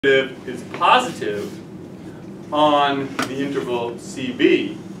is positive on the interval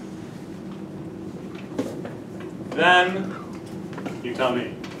CB, then you tell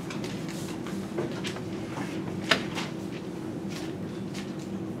me.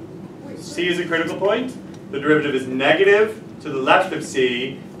 C is a critical point. The derivative is negative to the left of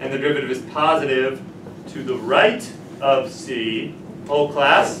C, and the derivative is positive to the right of C. Whole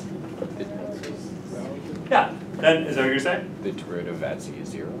class? Yeah. Then, is that what you're saying? The derivative at C is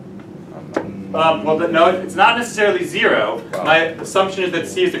 0? Well, no, it's not necessarily 0. Well, my assumption is that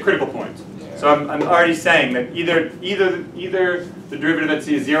C is the critical point. Yeah. So I'm already saying that either the derivative at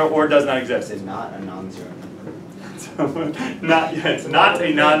C is 0 or does not exist. It's not a non-zero number. It's not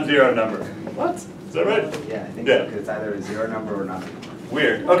a non-zero number. What? Is that right? Yeah, I think Yeah. so, because it's either a zero number or not a number.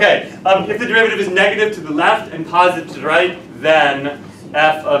 Weird. Okay, if the derivative is negative to the left and positive to the right, then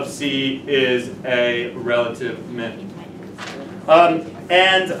f of c is a relative min. All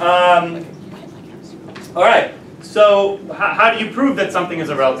right, so how do you prove that something is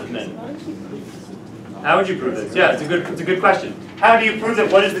a relative min? How would you prove this? Yeah, it's a good question. How do you prove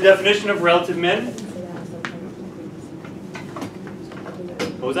that? What is the definition of relative min?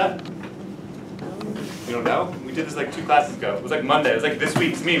 What was that? You don't know? We did this like 2 classes ago. It was like Monday. It was like this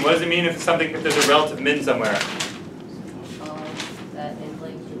week's mean. What does it mean if there's a relative min somewhere? That in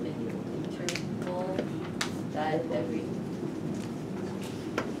like the interval that every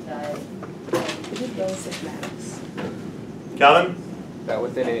Calvin? that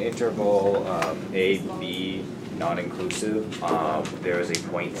within an interval A, B, non-inclusive, there is a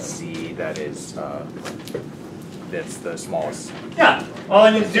point C that is that's the smallest. Yeah. All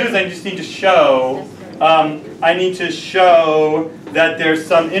I need to do is I just need to show. I need to show that there's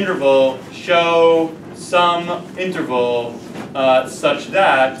some interval. Show some interval such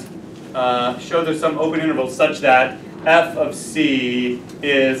that. Show there's some open interval such that f of c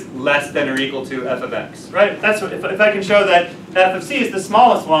is less than or equal to f of x. Right? That's what, if I can show that f of c is the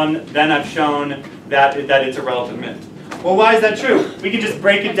smallest one, then I've shown that it's a relative min. Well, why is that true? We can just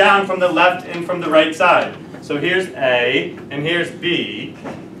break it down from the left and from the right side. So here's A, and here's B.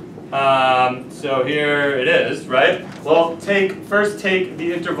 So here it is, right? Well, first take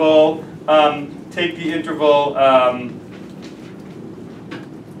the interval,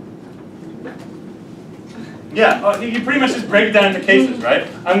 you pretty much just break it down into cases, right?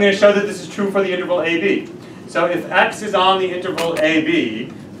 I'm going to show that this is true for the interval AB. So if x is on the interval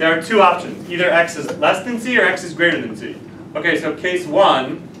AB, there are 2 options. Either x is less than c or x is greater than c. Okay, so case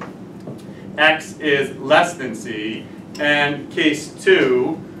 1, x is less than c, and case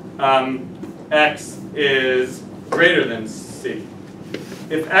 2, x is greater than c.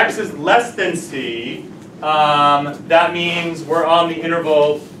 If x is less than c, that means we're on the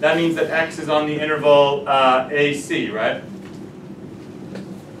interval, that means that x is on the interval AC, right?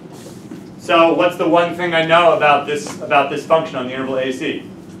 So what's the one thing I know about this function on the interval AC?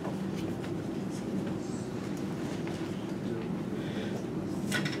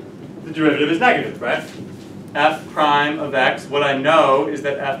 The derivative is negative, right? F prime of x, what I know is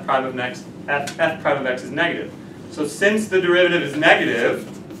that f prime of x is negative. So since the derivative is negative,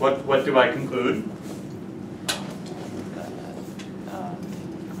 what do I conclude?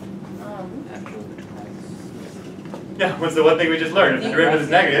 Yeah, what's the one thing we just learned? If the derivative is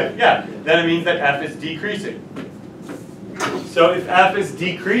negative, yeah, then it means that f is decreasing. So if f is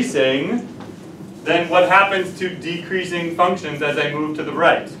decreasing, then what happens to decreasing functions as I move to the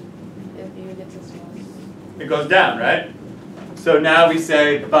right? It goes down, right? So now we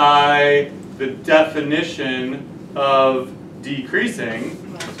say by the definition of decreasing,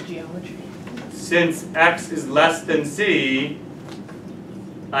 since x is less than c,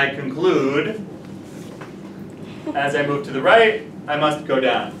 I conclude as I move to the right, I must go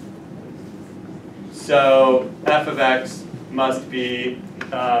down. So f of x must be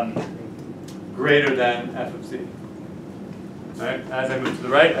greater than f of c. All right? As I move to the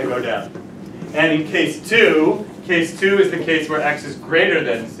right, I go down. And in case 2 is the case where x is greater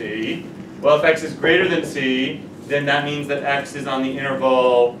than c. Well, if x is greater than c, then that means that x is on the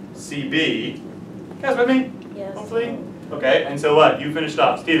interval CB. You guys with me? Yes. Hopefully? Okay, and so what? You finished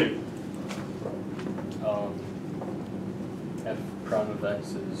off. Steven? F prime of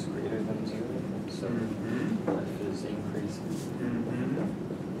x is greater than 0, so f is increasing.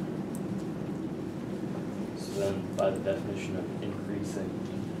 So then, by the definition of increasing,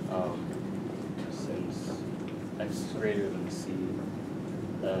 since x is greater than c,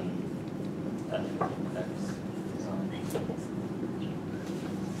 then f of x is on.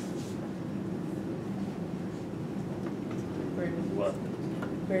 What?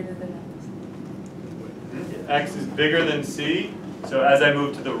 Greater than X is bigger than c? So as I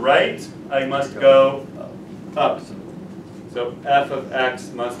move to the right, I must go up. So f of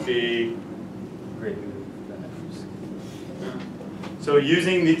x must be Greater than f. So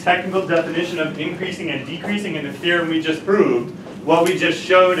using the technical definition of increasing and decreasing in the theorem we just proved, what we just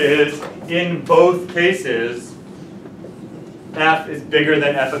showed is, in both cases, f is bigger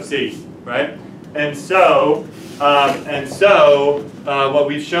than f of c, right? And so what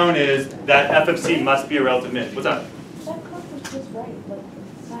we've shown is that f of c must be a relative min. What's up? That clock was just right, like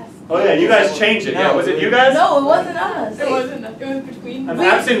last. Oh yeah, you guys changed it. Yeah, was it you guys? No, it wasn't us. It wasn't, it was between. I'm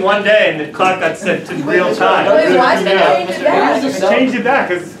absent one day and the clock got set to real time. Wait, why should I change it back? Change it back,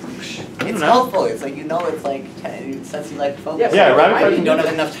 because It's helpful. It's like, you know, it's like 10, it sets you like focus. Yeah, right. You don't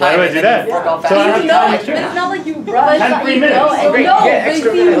have enough Why time. do I and do then that? you work out So I fast. have time to It's not like you rush. 10 free minutes. No, but you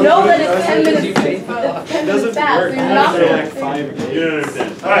know that it's 10 minutes. You It's 10 minutes fast, so you're not Okay. going You don't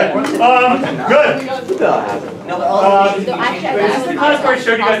understand. Alright, good. No, but all Is No, actually, this the class where I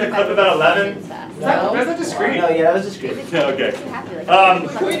showed you guys the clip about 11? Is that discrete? No, yeah, that was just great. Yeah, okay.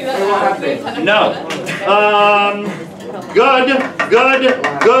 Can we do that? No. Good.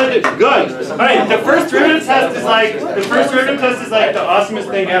 Alright, the first derivative test is like the awesomest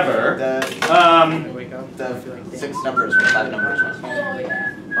thing ever. The 6 numbers, 5 numbers.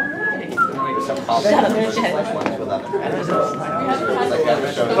 There's some problems.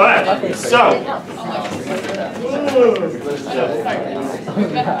 Alright, so.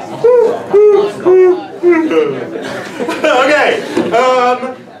 Okay.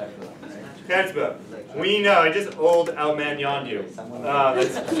 Cancer. We know, I just old outman yawned you.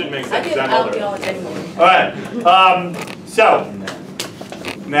 That should make sense. I get 'cause I'm out older. the all anyway. Alright, so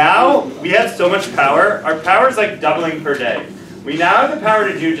now we have so much power. Our power is like doubling per day. We now have the power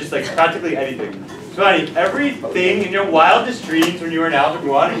to do just like practically anything. So everything in your wildest dreams when you were in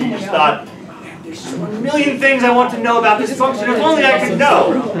Algebra 1 and you just thought, there's so a million things I want to know about this function, if only I could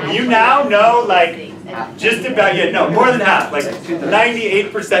know. You now know like just about, more than half, like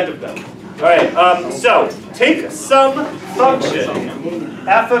 98% of them. Alright, so take some function,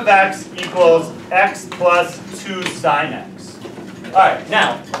 f of x equals x plus 2 sine x. Alright,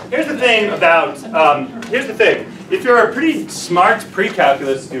 now, here's the thing about, if you're a pretty smart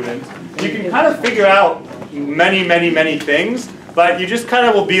pre-calculus student, you can kind of figure out many things, but you just kind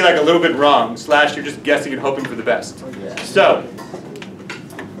of will be like a little bit wrong, / you're just guessing and hoping for the best. So,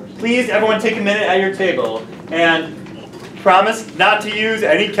 please everyone take a minute at your table and promise not to use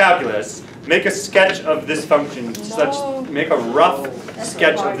any calculus. Make a sketch of this function, make a rough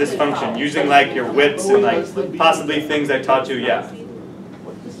sketch of this function using like your wits and like possibly things I taught you,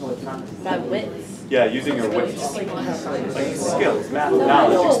 My wits. Yeah, using your wits. Like skills, math,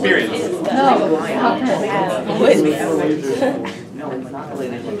 knowledge, experience. No, how can I have wits? No, it's not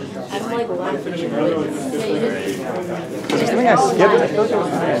related. I'm like laughing at wits. I think I skipped it.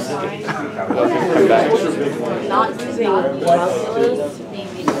 Not using calculus.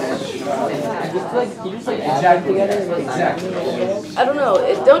 I don't know.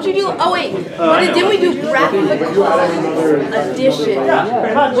 Don't you do? Oh wait. Didn't we do graphical addition?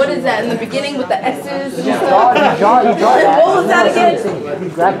 What is that in the beginning with the X's? You draw What was that again? You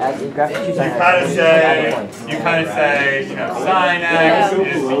grab X, you grab two You kind of say, sine x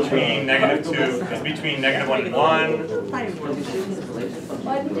is between between -1 and 1.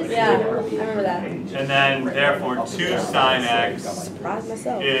 Yeah, I remember that. And then, therefore, 2 sine x Surprised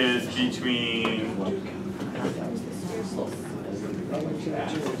myself. is between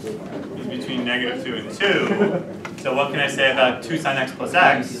 -2 and 2. So what can I say about 2 sine x plus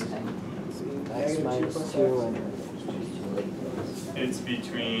x? X minus 2 and It's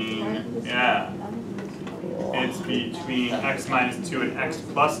between, it's between x minus 2 and x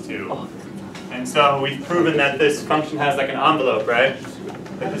plus 2. And so we've proven that this function has like an envelope, right?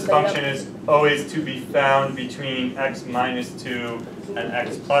 That this function is always to be found between x minus 2 and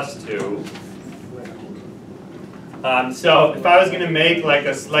x plus 2. So if I was going to make like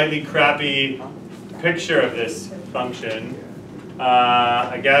a slightly crappy picture of this function,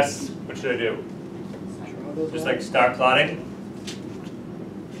 I guess, what should I do? Just like start plotting?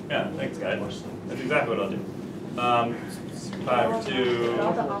 Yeah, thanks guys. That's exactly what I'll do. Pi over 2,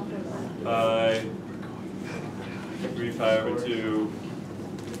 pi, 3 pi over 2,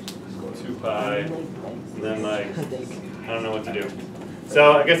 2 pi, and then like, I don't know what to do.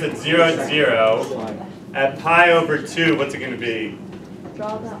 So I guess it's 0 and 0. At pi over 2, what's it going to be?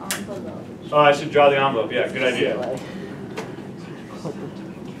 Draw the envelope. Oh, I should draw the envelope. Yeah, good idea.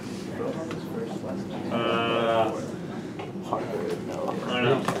 I don't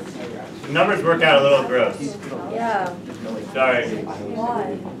know. The numbers work out a little gross. Yeah. Sorry.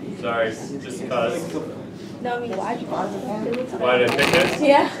 Why? Sorry. Just because. No, I mean, why'd you call it? Why did I pick this?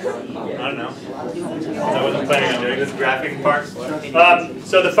 Yeah. I don't know. I wasn't planning on doing this graphic part.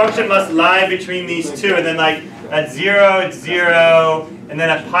 So the function must lie between these two, and then like at 0, it's 0, and then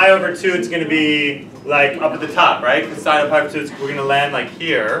at pi over 2, it's going to be like up at the top, right? Because sine of pi over 2, we're going to land like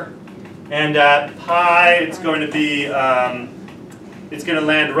here. And at pi, it's going to be, it's going to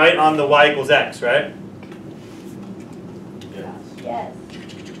land right on the y equals x, right? Yes.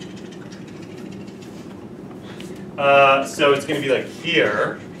 So it's going to be like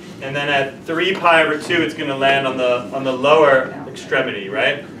here. And then at 3 pi over 2, it's going to land on the lower extremity,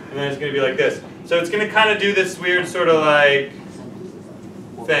 right? And then it's going to be like this. So it's going to kind of do this weird sort of like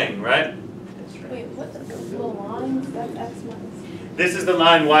thing, right? Wait, what the line? That's x minus. This is the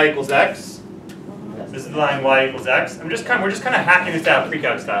line y equals x. This is the line y equals x. We're just kind of hacking this out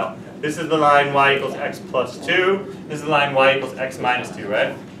pre-calc style. This is the line y equals x plus 2. This is the line y equals x minus 2,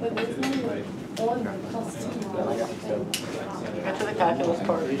 right? Wait, what's the line? 1 plus 2. Get to the calculus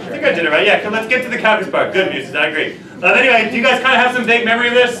part. I think I did it right. Yeah, let's get to the calculus part. Good news, I agree. Anyway, do you guys kind of have some vague memory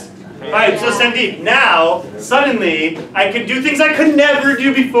of this? Alright, so Sandeep, now, suddenly, I can do things I could never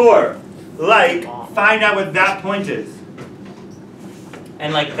do before. Like, find out what that point is.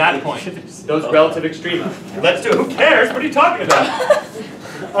 And like that point, those relative extrema. Let's do it. Who cares? What are you talking about?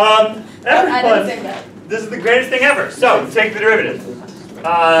 Everyone, this is the greatest thing ever. So, take the derivative.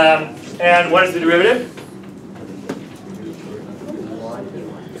 And what is the derivative?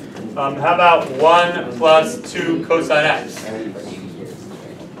 How about 1 plus 2 cosine x?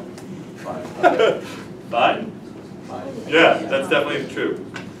 Fine? Yeah, that's definitely true.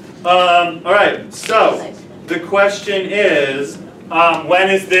 Alright, so the question is, when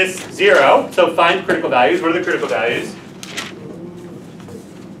is this 0? So find critical values. What are the critical values?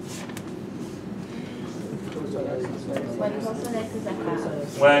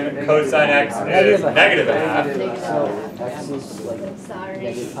 When cosine x is negative a half. So x is like Sorry.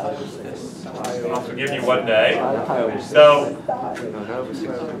 I'll forgive you one day. So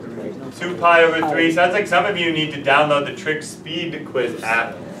 2 pi over 3. Sounds like some of you need to download the Trick Speed Quiz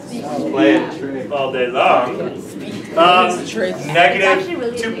app. Play it all day long.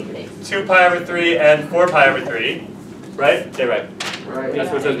 Negative 2 pi over 3 and 4 pi over 3. Right? Say right. That's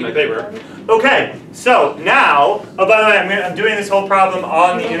what it says in my paper. Okay, so now, oh, by the way, I'm doing this whole problem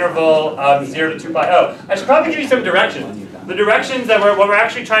on the interval 0 to 2 pi. Oh, I should probably give you some directions. The directions that what we're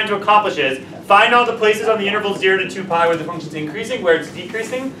actually trying to accomplish is find all the places on the interval 0 to 2 pi where the function's increasing, where it's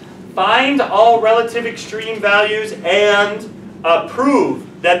decreasing. Find all relative extreme values and prove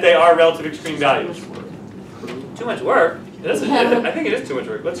that they are relative extreme values. Too much work? I think it is too much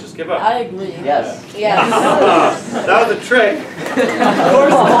work. Let's just give up. I agree. Yes. Yes. That was a trick. Of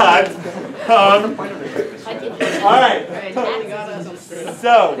course not. All right.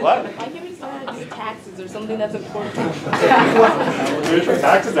 So, what? Why can't we just learn how to do taxes or something that's important?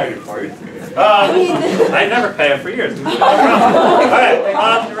 Taxes are important. I never pay them for years. All right.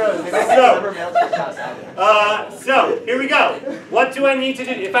 So here we go. What do I need to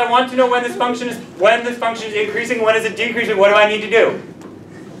do if I want to know when this function is increasing? When is it decreasing? What do I need to do?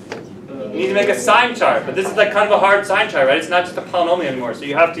 You need to make a sign chart, but this is like kind of a hard sign chart, right? It's not just a polynomial anymore. So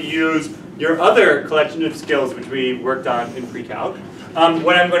you have to use your other collection of skills, which we worked on in pre-calc.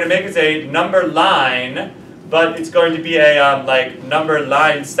 What I'm going to make is a number line, but it's going to be a like number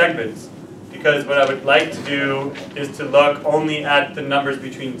line segments, because what I would like to do is to look only at the numbers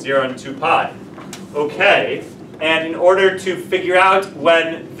between 0 and 2 pi. Okay, and in order to figure out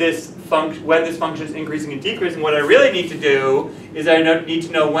when this function is increasing and decreasing, what I really need to do is I need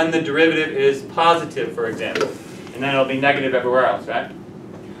to know when the derivative is positive, for example, and then it'll be negative everywhere else, right?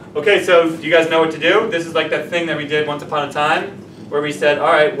 Okay, so do you guys know what to do? This is like that thing that we did once upon a time, where we said,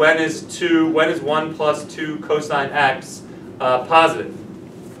 all right, when is 1 plus 2 cosine x positive?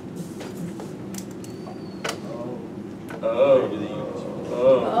 Oh,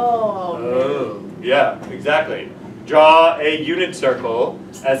 yeah, exactly. Draw a unit circle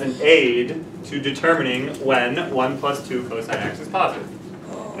as an aid to determining when 1 plus 2 cosine x is positive.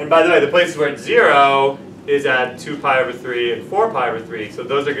 And by the way, the places where it's 0 is at 2 pi over 3 and 4 pi over 3, so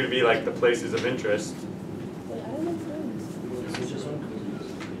those are going to be like the places of interest.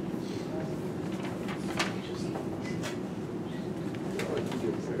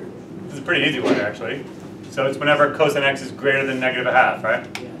 This is a pretty easy one, actually. So it's whenever cosine x is greater than negative a half, right?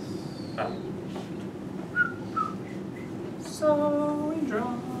 Yes. Oh. So we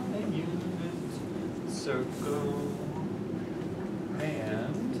draw a unit circle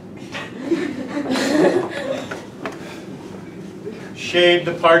and shade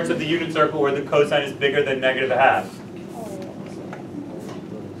the parts of the unit circle where the cosine is bigger than negative a half.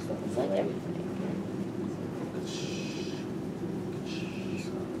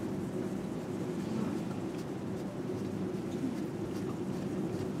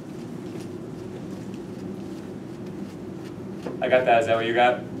 I got that. Is that what you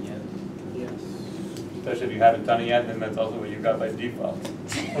got? Yes. Especially if you haven't done it yet, then that's also what you got by default.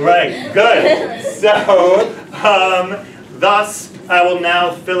 All right, good. So, thus, I will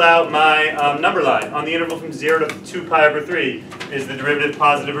now fill out my number line. On the interval from 0 to 2 pi over 3, is the derivative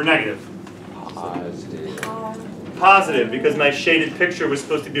positive or negative? Positive. Positive, because my shaded picture was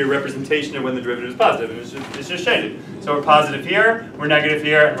supposed to be a representation of when the derivative is positive, and it's just shaded. So we're positive here, we're negative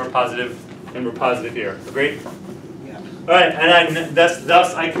here, and we're positive here. Agreed? Yeah. All right, and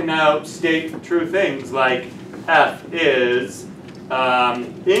thus I can now state true things like f is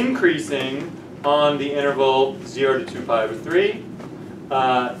increasing on the interval 0 to 2 pi over 3.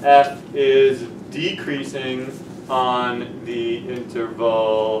 F is decreasing on the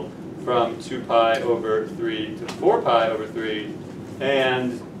interval from 2 pi over 3 to 4 pi over 3,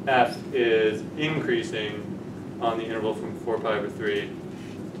 and f is increasing on the interval from 4 pi over 3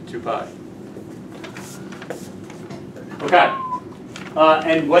 to 2 pi. Okay,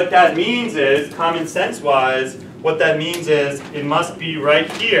 and what that means is, common sense wise, what that means is it must be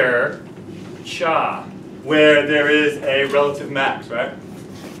right here, cha, where there is a relative max, right?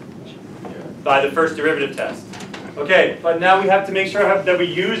 By the first derivative test. Okay, but now we have to make sure that we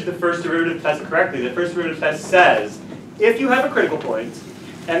use the first derivative test correctly. The first derivative test says, if you have a critical point,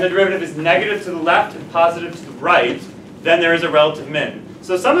 and the derivative is negative to the left and positive to the right, then there is a relative min.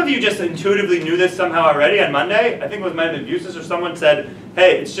 So some of you just intuitively knew this somehow already on Monday. I think it was might have been Busis or someone said,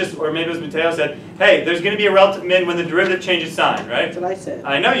 hey, it's just, or maybe it was Mateo said, hey, there's going to be a relative min when the derivative changes sign, right? That's what I said.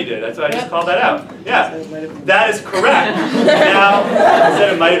 I know you did. That's why I just called that out. Yeah, So it might have been- that is correct. Now, I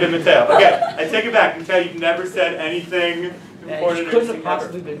said it might have been Mateo. Okay, I take it back. Mateo, you've never said anything Yeah, important it or couldn't have interesting ever.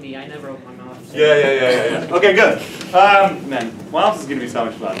 possibly been me. I never opened my mouth. Yeah. Okay, good. Man, Wallops is going to be so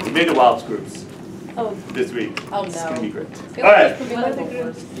much fun. We made the Wallops groups Oh, this week. oh It's going to no. be great. Feel All like right. this could be one of the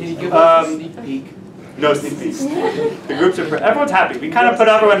groups. Can you give us a sneak peek? No sneak peeks. The groups are for everyone's happy. We kind of put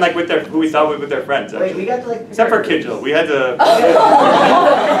everyone like with their who we thought with their friends. Wait, Actually. we got to like. Except for Kidgel, we had to.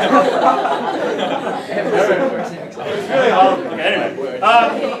 It was really all. Okay, anyway.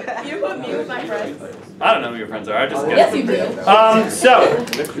 You put me with my friends. I don't know who your friends are. I just Yes, guess. you do.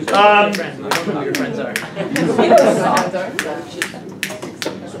 Friends. We don't know who your friends are.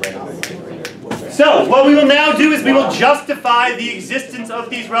 So what we will now do is we will justify the existence of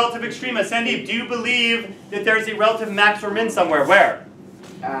these relative extrema. Sandeep, do you believe that there is a relative max or min somewhere? Where?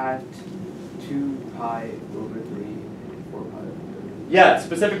 At 2 pi over 3 and 4 pi over 3. Yeah,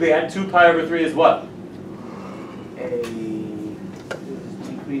 specifically at 2 pi over 3 is what? A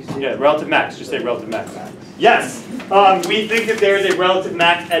decreasing. Yeah, relative max. Just say relative max. Yes. We think that there is a relative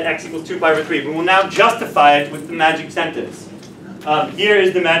max at x equals 2 pi over 3. We will now justify it with the magic sentence. Here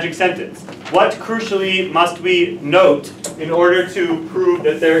is the magic sentence. What crucially must we note in order to prove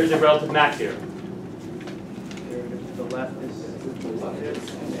that there is a relative max here? The left is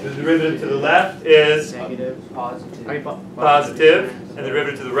The derivative to the left is negative, positive, positive, and the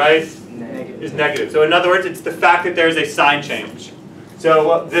derivative to the right negative. is negative. So in other words, it's the fact that there is a sign change.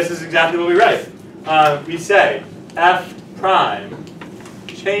 So this is exactly what we write. We say f prime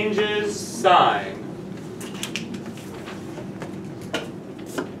changes sign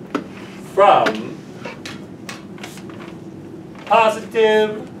from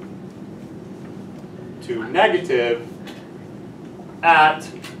positive to negative at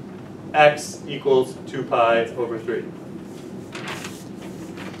x equals 2 pi over 3.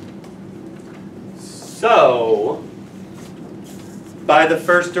 So, by the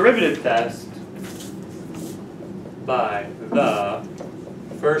first derivative test,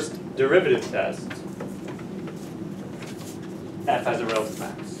 f has a relative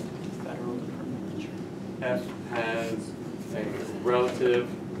max. F has a relative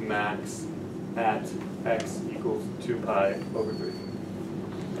max at x equals 2 pi over 3.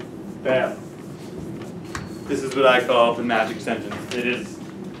 Bam. This is what I call the magic sentence. It is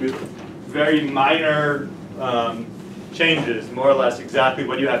with very minor changes, more or less exactly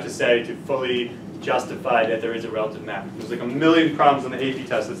what you have to say to fully justify that there is a relative max. There's like a million problems on the AP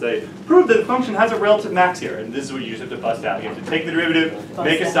test that say, prove that the function has a relative max here. And this is what you just have to bust out. You have to take the derivative,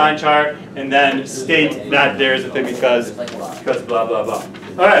 make a sign chart, and then state that there is a thing because blah, blah, blah.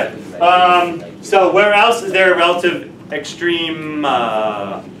 All right. So where else is there a relative extreme? 4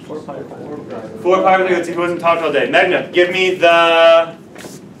 pi over 3. Let's see who hasn't talked all day. Magna, give me the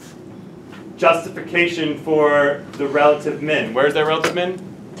justification for the relative min. Where's that relative min?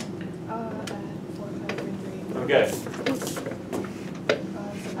 At 4 pi over 3. Okay. So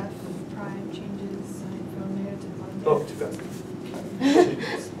f prime changes sign from negative to positive. Oh, too fast.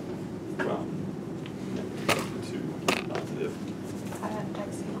 From to positive. At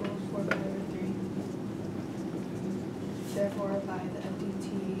x equals 4 pi over 3. Therefore,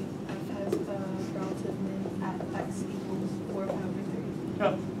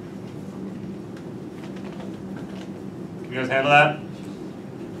 Can you guys handle that?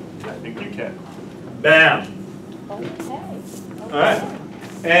 I think you can. Bam. All right.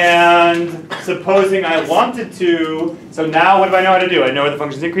 And supposing I wanted to, so now what do I know how to do? I know where the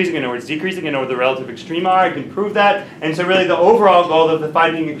function's increasing, I know where it's decreasing, I know where the relative extrema are, I can prove that. And so really the overall goal of the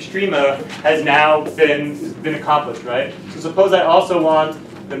finding extrema has now been accomplished, right? So suppose I also want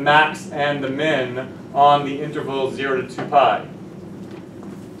the max and the min on the interval 0 to 2 pi.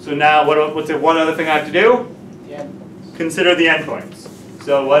 So now what's the one other thing I have to do? Yeah. Consider the endpoints.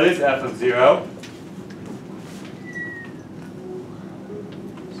 So what is f of 0?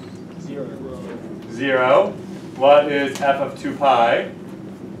 0. What is f of 2 pi?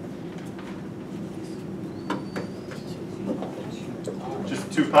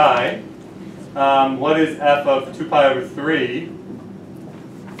 Just 2 pi. What is f of 2 pi over 3?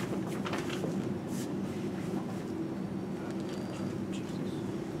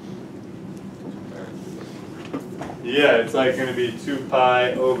 Yeah, it's like going to be 2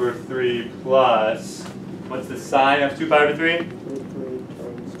 pi over 3 plus, what's the sine of 2 pi over 3?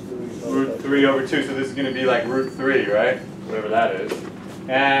 Root 3 over 2, so this is going to be like root 3, right? Whatever that is.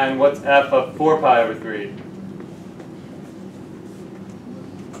 And what's f of 4 pi over 3?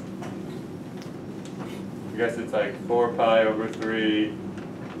 I guess it's like 4 pi over 3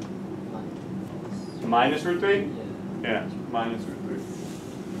 minus root 3? Yeah, minus root 3.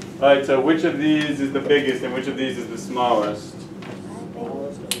 Alright, so which of these is the biggest and which of these is the smallest?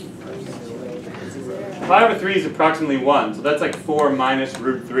 Pi over 3 is approximately 1, so that's like 4 minus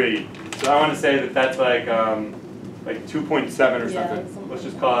root 3. So I want to say that that's like 2.7 or something. Let's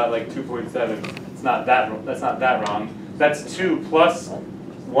just call it like 2.7. It's not that. That's not that wrong. That's 2 plus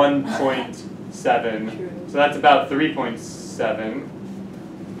 1.7. So that's about 3.7.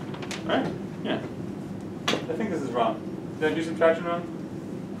 Right? Yeah. I think this is wrong. Did I do subtraction wrong?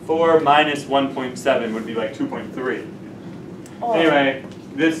 4 minus 1.7 would be like 2.3. Anyway.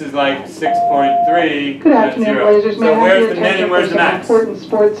 This is like 6.3. Good afternoon, Blazers. May I have your attention for some max? important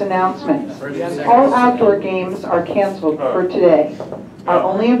sports announcements. All outdoor games are canceled for today. Our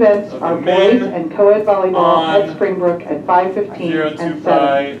only events are boys and co-ed volleyball at Springbrook at 5:15 and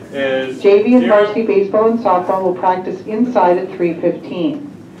 7. JV and varsity baseball and softball will practice inside at 3:15.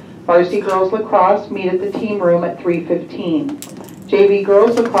 Varsity girls lacrosse meet at the team room at 3:15. JV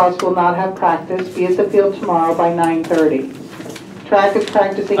girls lacrosse will not have practice. Be at the field tomorrow by 9:30. Track is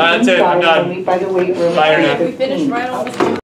practicing inside and will meet by the weight room at 3:15. We finished right on the